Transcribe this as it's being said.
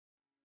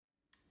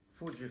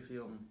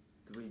Fujifilm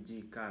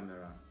 3D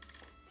camera.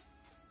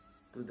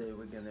 Today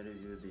we're gonna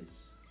review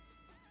this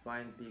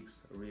FinePix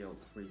Real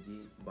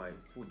 3D by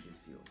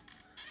Fujifilm.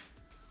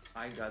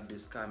 I got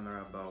this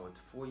camera about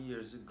 4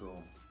 years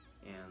ago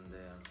and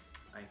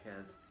I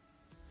had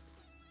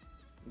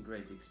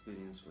great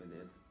experience with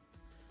it.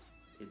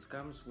 It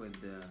comes with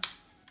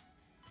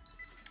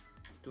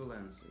two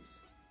lenses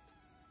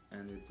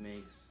and it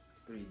makes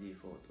 3D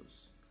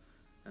photos,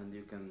 and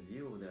you can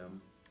view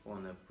them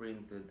on a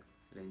printed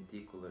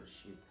lenticular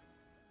sheet.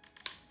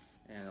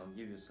 And I'll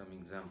give you some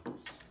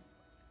examples.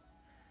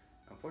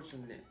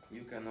 Unfortunately,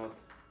 you cannot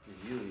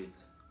view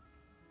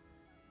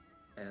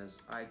it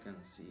as I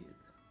can see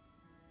it,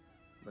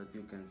 but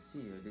you can see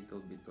a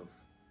little bit of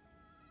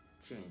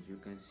change. You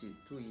can see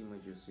two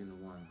images in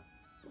one.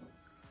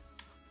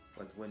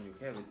 But when you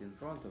have it in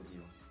front of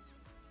you,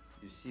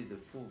 you see the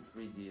full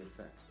 3D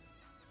effect.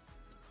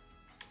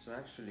 So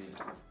actually,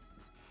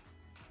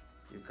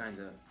 you kind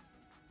of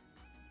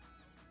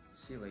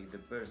see like the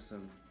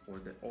person or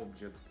the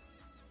object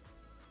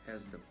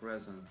has the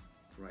present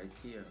right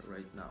here,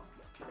 right now.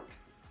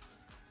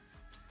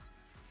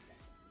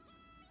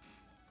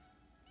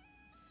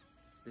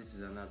 This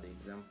is another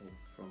example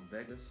from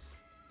Vegas.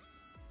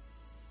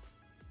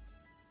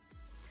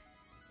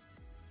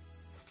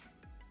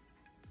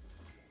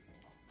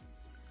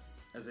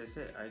 As I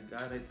said, I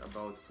got it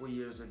about 4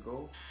 years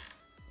ago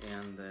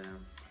and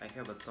I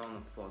have a ton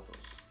of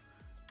photos.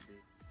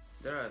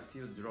 There are a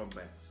few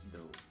drawbacks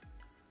though.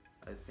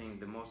 I think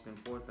the most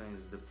important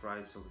is the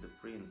price of the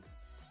print.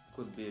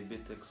 Could be a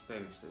bit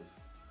expensive.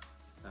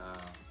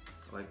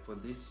 Like for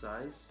this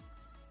size,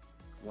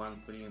 one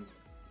print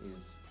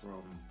is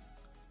from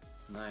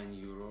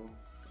 €9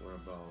 or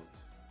about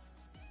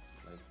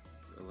like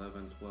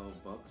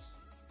 11-12 bucks,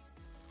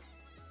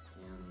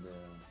 and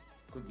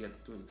could get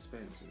too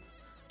expensive.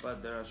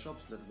 But there are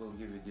shops that will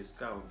give you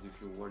discount if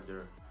you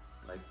order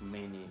like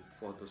many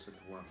photos at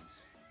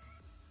once.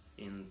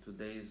 In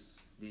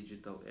today's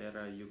digital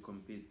era, you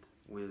compete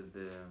with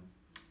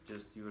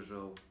just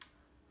usual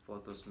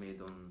photos made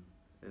on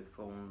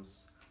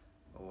phones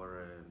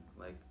or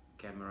like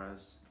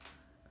cameras,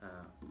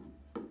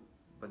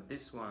 but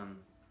this one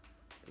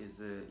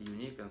is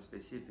unique and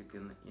specific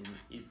in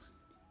its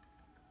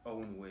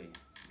own way,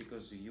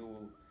 because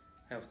you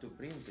have to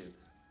print it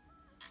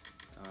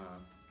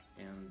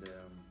and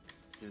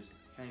just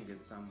hang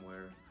it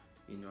somewhere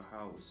in your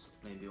house,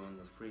 maybe on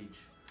the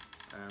fridge,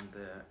 and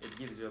it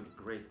gives you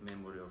a great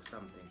memory of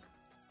something.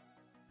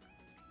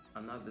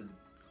 Another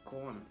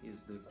con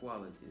is the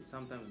quality.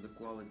 Sometimes the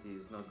quality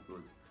is not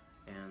good,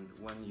 and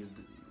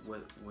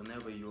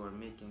whenever you are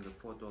making a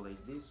photo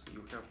like this,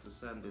 you have to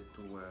send it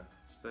to a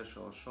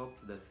special shop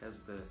that has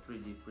the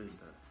 3D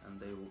printer,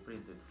 and they will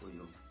print it for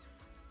you.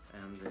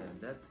 And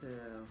that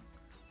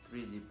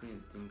 3D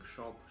printing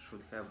shop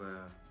should have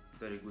a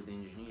very good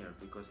engineer,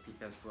 because he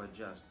has to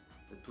adjust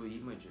the two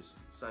images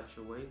in such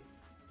a way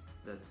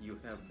that you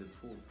have the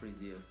full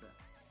 3D effect.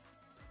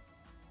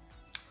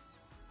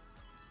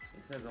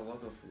 It has a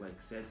lot of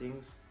like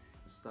settings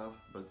stuff,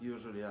 but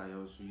usually I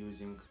was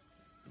using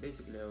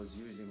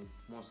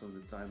most of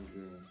the time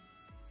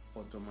the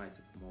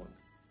automatic mode,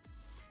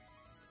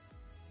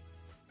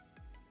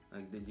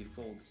 like the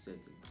default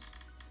settings.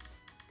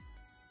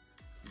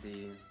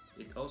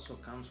 It also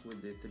comes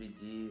with the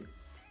 3D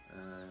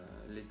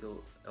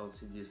little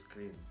LCD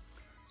screen,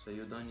 so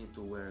you don't need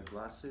to wear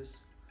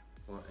glasses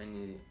or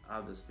any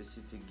other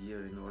specific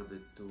gear in order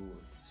to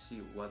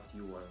see what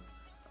you are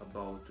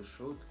about to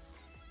shoot,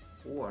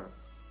 or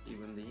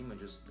even the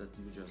images that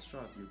you just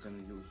shot you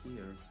can view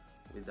here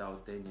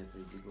without any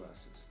 3D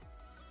glasses.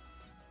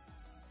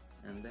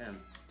 And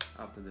then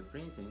after the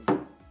printing,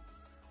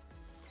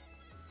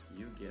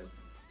 you get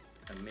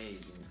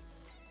amazing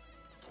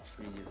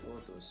 3D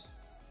photos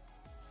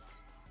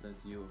that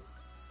you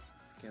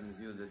can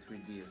view the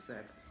 3D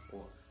effect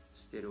or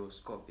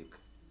stereoscopic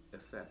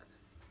effect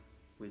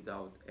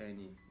without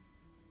any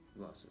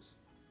glasses.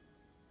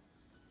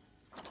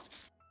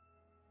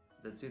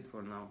 That's it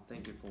for now.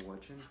 Thank you for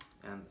watching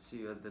and see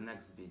you at the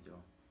next video.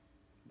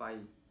 Bye.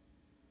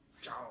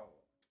 Ciao.